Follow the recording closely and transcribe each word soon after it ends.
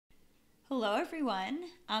Hello everyone,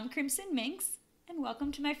 I'm Crimson Minxxx, and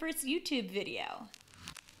welcome to my first YouTube video.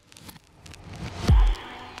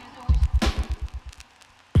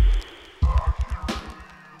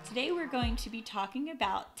 Today we're going to be talking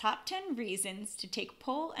about top 10 reasons to take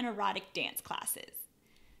pole and erotic dance classes.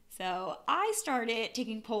 So I started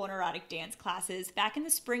taking pole and erotic dance classes back in the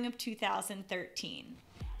spring of 2013.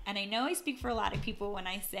 And I know I speak for a lot of people when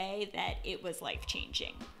I say that it was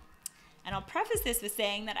life-changing. And I'll preface this with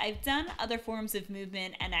saying that I've done other forms of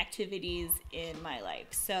movement and activities in my life.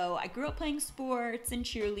 So I grew up playing sports and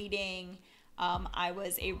cheerleading. I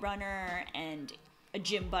was a runner and a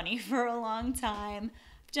gym bunny for a long time.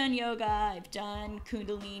 I've done yoga, I've done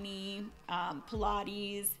kundalini,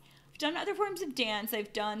 Pilates. I've done other forms of dance.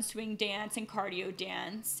 I've done swing dance and cardio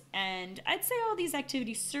dance. And I'd say all these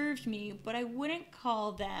activities served me, but I wouldn't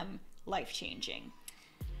call them life-changing.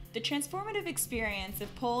 The transformative experience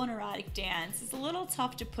of pole and erotic dance is a little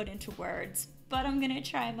tough to put into words, but I'm gonna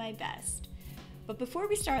try my best. But before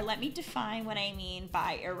we start, let me define what I mean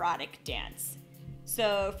by erotic dance.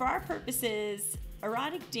 So for our purposes,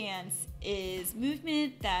 erotic dance is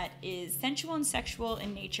movement that is sensual and sexual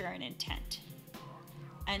in nature and intent.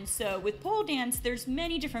 And so with pole dance, there's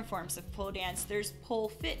many different forms of pole dance. There's pole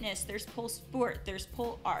fitness, there's pole sport, there's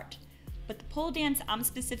pole art. But the pole dance I'm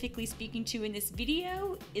specifically speaking to in this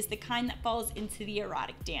video is the kind that falls into the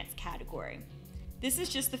erotic dance category. This is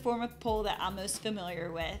just the form of pole that I'm most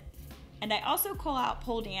familiar with. And I also call out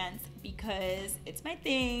pole dance because it's my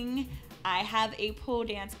thing. I have a pole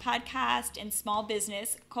dance podcast and small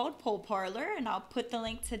business called Parlour, and I'll put the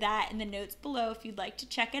link to that in the notes below if you'd like to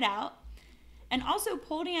check it out. And also,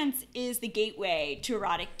 pole dance is the gateway to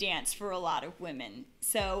erotic dance for a lot of women.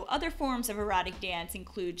 So other forms of erotic dance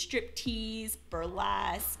include striptease,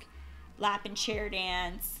 burlesque, lap and chair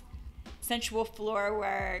dance, sensual floor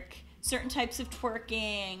work, certain types of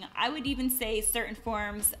twerking. I would even say certain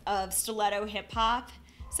forms of stiletto hip hop.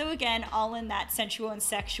 So again, all in that sensual and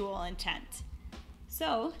sexual intent.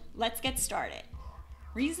 So let's get started.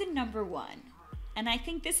 Reason number one. And I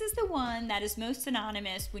think this is the one that is most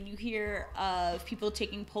synonymous when you hear of people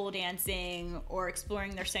taking pole dancing or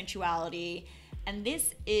exploring their sensuality, and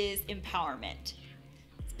this is empowerment.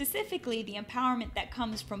 Specifically, the empowerment that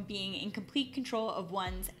comes from being in complete control of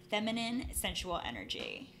one's feminine, sensual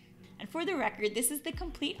energy. And for the record, this is the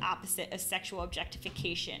complete opposite of sexual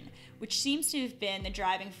objectification, which seems to have been the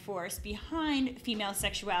driving force behind female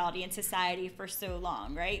sexuality in society for so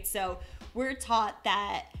long, right? So we're taught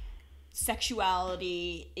that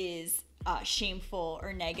sexuality is shameful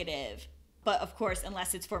or negative, but of course,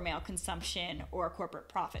 unless it's for male consumption or corporate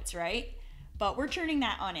profits, right? But we're turning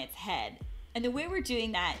that on its head. And the way we're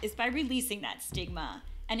doing that is by releasing that stigma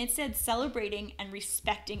and instead celebrating and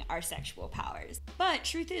respecting our sexual powers. But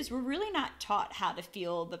truth is, we're really not taught how to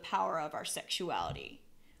feel the power of our sexuality.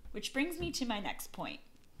 Which brings me to my next point.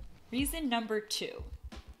 Reason number two.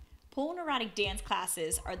 Pole and erotic dance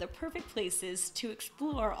classes are the perfect places to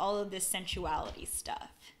explore all of this sensuality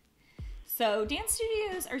stuff. So dance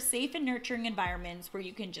studios are safe and nurturing environments where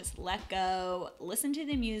you can just let go, listen to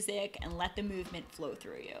the music, and let the movement flow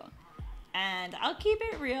through you. And I'll keep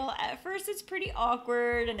it real, at first it's pretty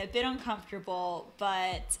awkward and a bit uncomfortable,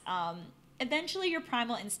 but eventually your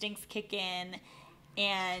primal instincts kick in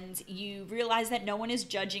and you realize that no one is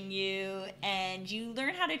judging you, and you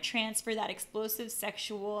learn how to transfer that explosive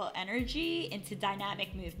sexual energy into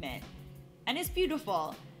dynamic movement. And it's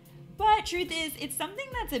beautiful. But truth is, it's something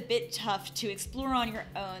that's a bit tough to explore on your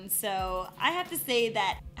own, so I have to say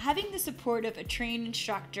that having the support of a trained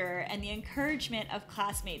instructor and the encouragement of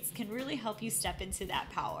classmates can really help you step into that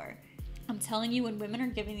power. I'm telling you, when women are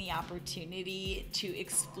given the opportunity to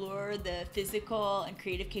explore the physical and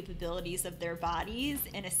creative capabilities of their bodies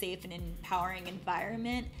in a safe and empowering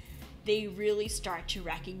environment, they really start to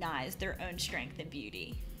recognize their own strength and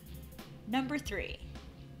beauty. Number three,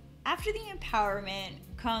 after the empowerment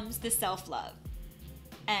comes the self-love.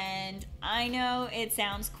 And I know it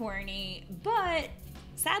sounds corny, but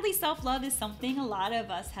sadly, self-love is something a lot of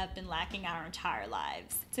us have been lacking our entire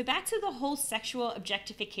lives. So back to the whole sexual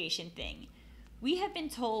objectification thing. We have been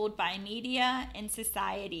told by media and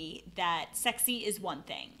society that sexy is one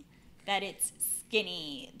thing, that it's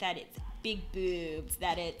skinny, that it's big boobs,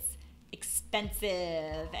 that it's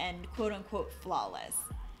expensive and quote-unquote flawless.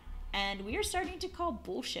 And we are starting to call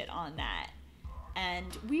bullshit on that.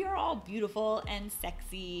 And we are all beautiful and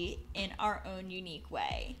sexy in our own unique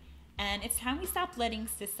way. And it's time we stop letting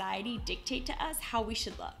society dictate to us how we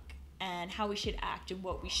should look and how we should act and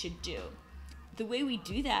what we should do. the way we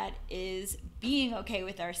do that is being okay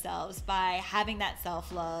with ourselves by having that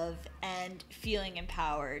self-love and feeling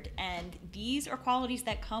empowered. And these are qualities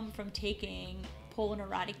that come from taking pole and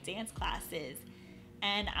erotic dance classes.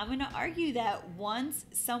 And I'm going to argue that once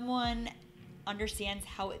someone understands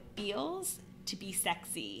how it feels to be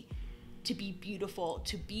sexy, to be beautiful,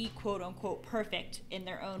 to be quote unquote perfect in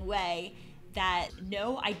their own way, that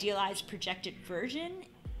no idealized projected version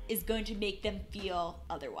is going to make them feel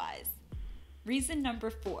otherwise. Reason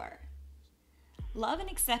number 4, love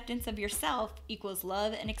and acceptance of yourself equals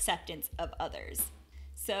love and acceptance of others.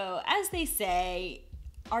 So as they say,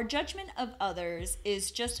 our judgment of others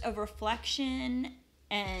is just a reflection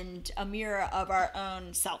and a mirror of our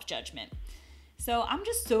own self-judgment. So I'm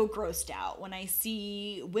just so grossed out when I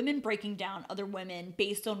see women breaking down other women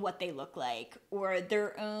based on what they look like or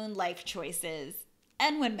their own life choices,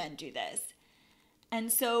 and when men do this.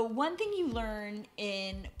 And so one thing you learn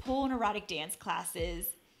in pole and erotic dance classes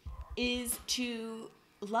is to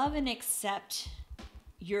love and accept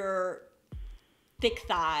your thick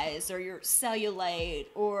thighs or your cellulite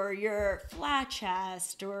or your flat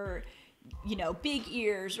chest or, big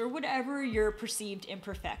ears or whatever your perceived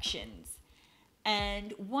imperfections.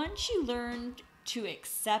 And once you learn to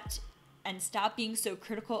accept and stop being so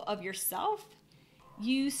critical of yourself,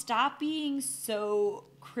 you stop being so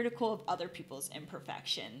critical of other people's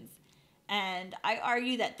imperfections. And I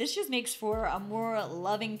argue that this just makes for a more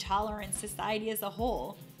loving, tolerant society as a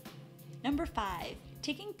whole. Number 5,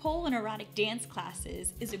 taking pole and erotic dance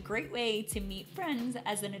classes is a great way to meet friends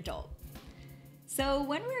as an adult. So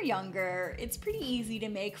when we're younger, it's pretty easy to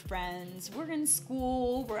make friends. We're in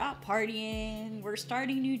school, we're out partying, we're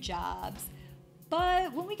starting new jobs.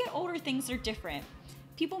 But when we get older, things are different.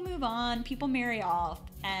 People move on, people marry off,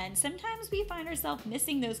 and sometimes we find ourselves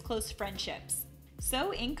missing those close friendships.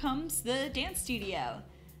 So in comes the dance studio.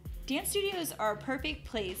 Dance studios are a perfect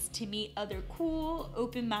place to meet other cool,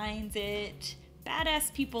 open-minded,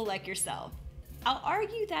 badass people like yourself. I'll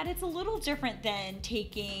argue that it's a little different than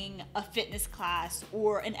taking a fitness class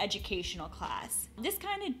or an educational class. This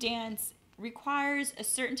kind of dance requires a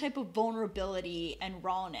certain type of vulnerability and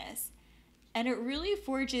rawness, and it really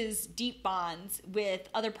forges deep bonds with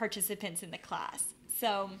other participants in the class.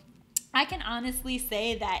 So I can honestly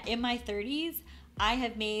say that in my 30s, I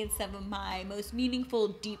have made some of my most meaningful,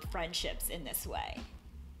 deep friendships in this way.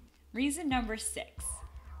 Reason number 6.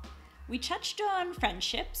 We touched on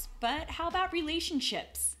friendships, but how about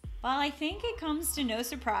relationships? Well, I think it comes to no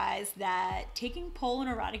surprise that taking pole and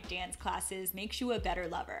erotic dance classes makes you a better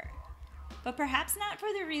lover. But perhaps not for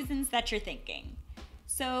the reasons that you're thinking.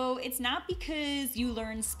 So it's not because you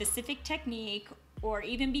learn specific technique or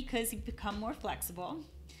even because you become more flexible,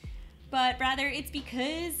 but rather it's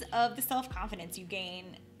because of the self-confidence you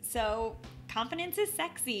gain. So confidence is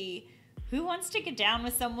sexy. Who wants to get down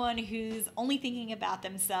with someone who's only thinking about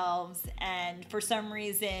themselves and for some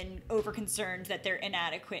reason over-concerned that they're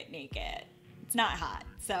inadequate naked? It's not hot.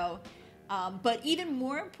 So, but even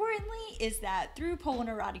more importantly is that through pole and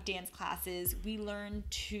erotic dance classes, we learn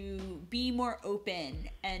to be more open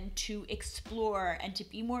and to explore and to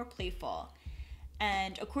be more playful.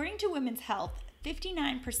 And according to Women's Health,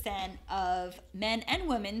 59% of men and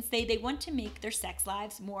women say they want to make their sex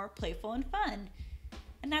lives more playful and fun.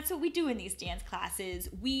 And that's what we do in these dance classes.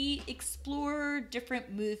 We explore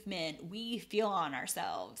different movement. We feel on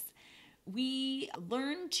ourselves. We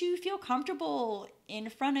learn to feel comfortable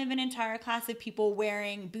in front of an entire class of people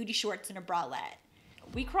wearing booty shorts and a bralette.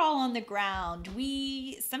 We crawl on the ground.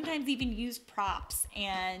 We sometimes even use props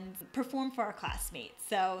and perform for our classmates.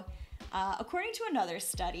 So according to another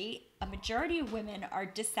study, a majority of women are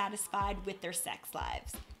dissatisfied with their sex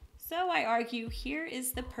lives. So I argue here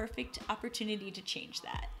is the perfect opportunity to change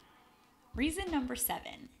that. Reason number 7.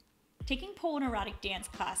 Taking pole and erotic dance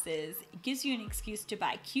classes gives you an excuse to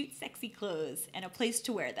buy cute, sexy clothes and a place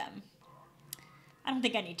to wear them. I don't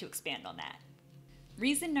think I need to expand on that.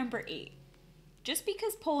 Reason number 8. Just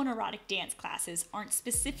because pole and erotic dance classes aren't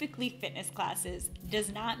specifically fitness classes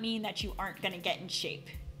does not mean that you aren't going to get in shape.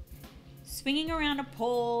 Swinging around a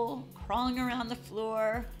pole, crawling around the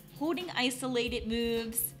floor, holding isolated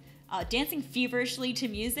moves, dancing feverishly to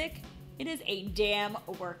music, it is a damn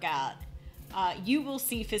workout. You will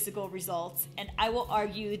see physical results, and I will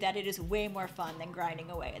argue that it is way more fun than grinding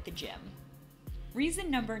away at the gym. Reason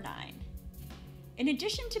number 9. In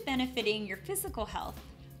addition to benefiting your physical health,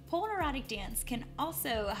 pole and erotic dance can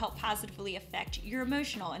also help positively affect your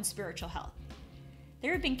emotional and spiritual health.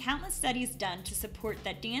 There have been countless studies done to support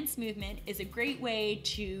that dance movement is a great way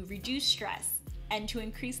to reduce stress and to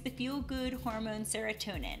increase the feel-good hormone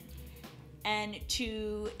serotonin. and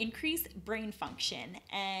to increase brain function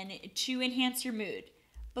and to enhance your mood.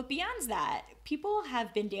 But beyond that, people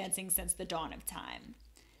have been dancing since the dawn of time.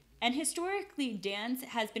 And historically, dance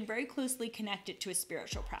has been very closely connected to a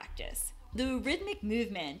spiritual practice. The rhythmic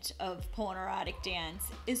movement of pole and erotic dance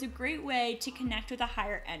is a great way to connect with a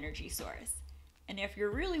higher energy source. And if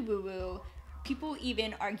you're really woo-woo, people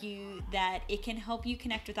even argue that it can help you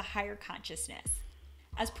connect with a higher consciousness.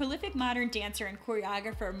 As prolific modern dancer and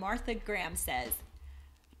choreographer Martha Graham says,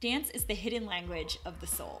 dance is the hidden language of the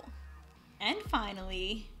soul. And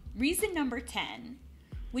finally, reason number 10.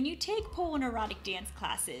 When you take pole and erotic dance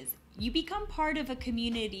classes, you become part of a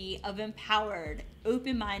community of empowered,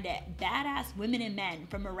 open-minded, badass women and men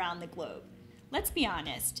from around the globe. Let's be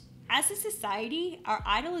honest, as a society, our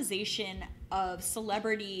idolization of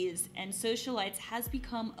celebrities and socialites has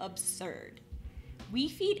become absurd. We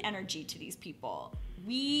feed energy to these people.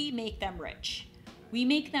 We make them rich. We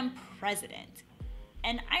make them president.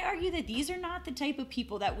 And I argue that these are not the type of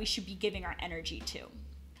people that we should be giving our energy to.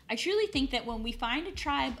 I truly think that when we find a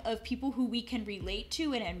tribe of people who we can relate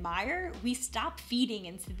to and admire, we stop feeding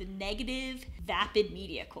into the negative, vapid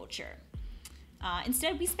media culture.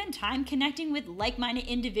 Instead, we spend time connecting with like-minded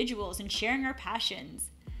individuals and sharing our passions.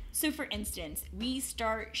 So for instance, we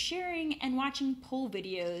start sharing and watching pole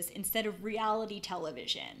videos instead of reality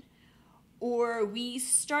television. Or we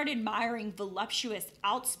start admiring voluptuous,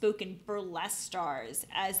 outspoken burlesque stars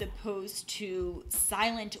as opposed to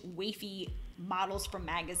silent, wafy models from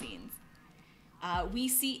magazines. We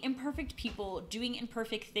see imperfect people doing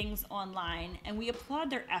imperfect things online, and we applaud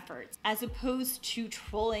their efforts as opposed to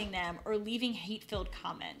trolling them or leaving hate-filled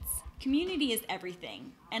comments. Community is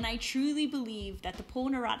everything, and I truly believe that the pole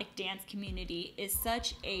and erotic dance community is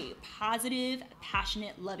such a positive,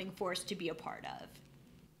 passionate, loving force to be a part of.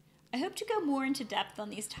 I hope to go more into depth on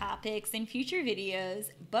these topics in future videos,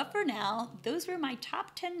 but for now, those were my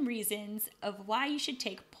top 10 reasons of why you should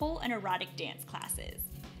take pole and erotic dance classes.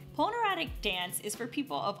 Pole and erotic dance is for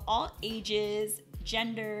people of all ages,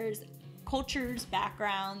 genders, cultures,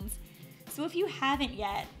 backgrounds. So if you haven't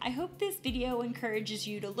yet, I hope this video encourages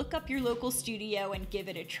you to look up your local studio and give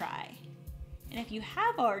it a try. And if you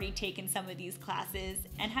have already taken some of these classes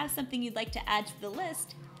and have something you'd like to add to the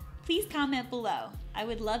list, please comment below. I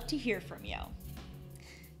would love to hear from you.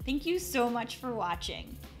 Thank you so much for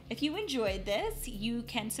watching. If you enjoyed this, you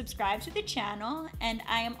can subscribe to the channel, and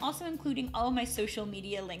I am also including all of my social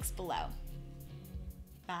media links below.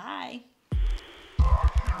 Bye.